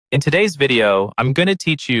In today's video, I'm going to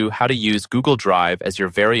teach you how to use Google Drive as your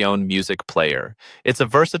very own music player. It's a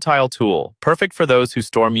versatile tool, perfect for those who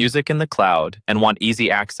store music in the cloud and want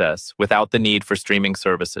easy access without the need for streaming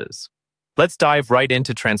services. Let's dive right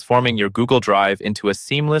into transforming your Google Drive into a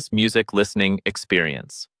seamless music listening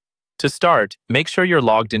experience. To start, make sure you're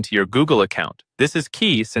logged into your Google account. This is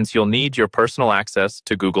key since you'll need your personal access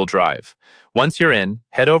to Google Drive. Once you're in,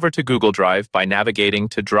 head over to Google Drive by navigating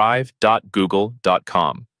to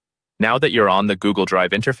drive.google.com. Now that you're on the Google Drive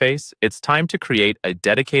interface, it's time to create a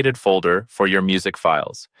dedicated folder for your music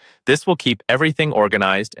files. This will keep everything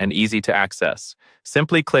organized and easy to access.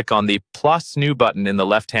 Simply click on the plus new button in the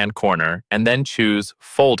left-hand corner and then choose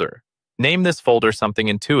Folder. Name this folder something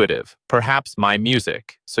intuitive, perhaps My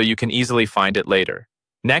Music, so you can easily find it later.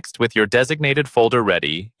 Next, with your designated folder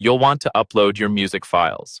ready, you'll want to upload your music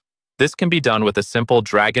files. This can be done with a simple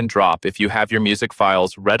drag and drop if you have your music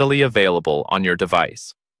files readily available on your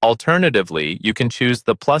device. Alternatively, you can choose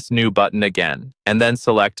the plus new button again, and then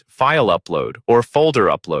select File Upload or Folder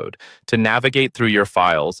Upload to navigate through your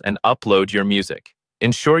files and upload your music.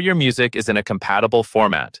 Ensure your music is in a compatible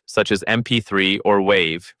format, such as MP3 or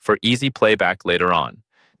WAV, for easy playback later on.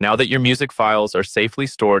 Now that your music files are safely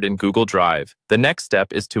stored in Google Drive, the next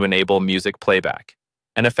step is to enable music playback.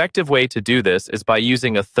 An effective way to do this is by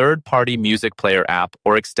using a third-party music player app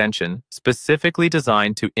or extension specifically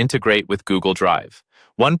designed to integrate with Google Drive.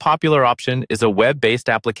 One popular option is a web-based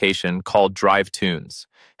application called DriveTunes.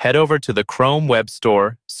 Head over to the Chrome Web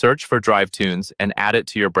Store, search for DriveTunes, and add it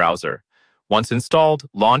to your browser. Once installed,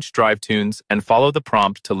 launch DriveTunes and follow the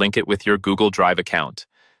prompt to link it with your Google Drive account.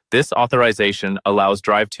 This authorization allows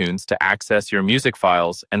DriveTunes to access your music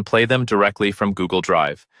files and play them directly from Google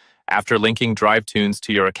Drive. After linking DriveTunes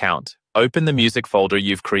to your account, open the music folder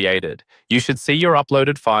you've created. You should see your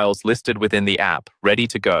uploaded files listed within the app, ready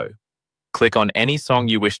to go. Click on any song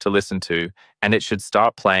you wish to listen to, and it should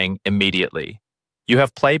start playing immediately. You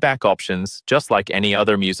have playback options just like any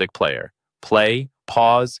other music player. Play,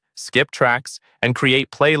 pause, skip tracks, and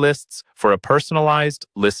create playlists for a personalized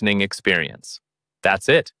listening experience. That's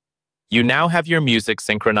it. You now have your music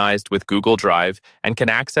synchronized with Google Drive and can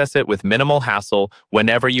access it with minimal hassle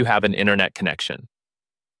whenever you have an internet connection.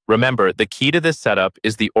 Remember, the key to this setup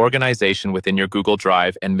is the organization within your Google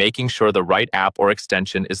Drive and making sure the right app or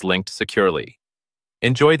extension is linked securely.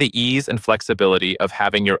 Enjoy the ease and flexibility of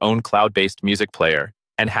having your own cloud-based music player,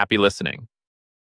 and happy listening.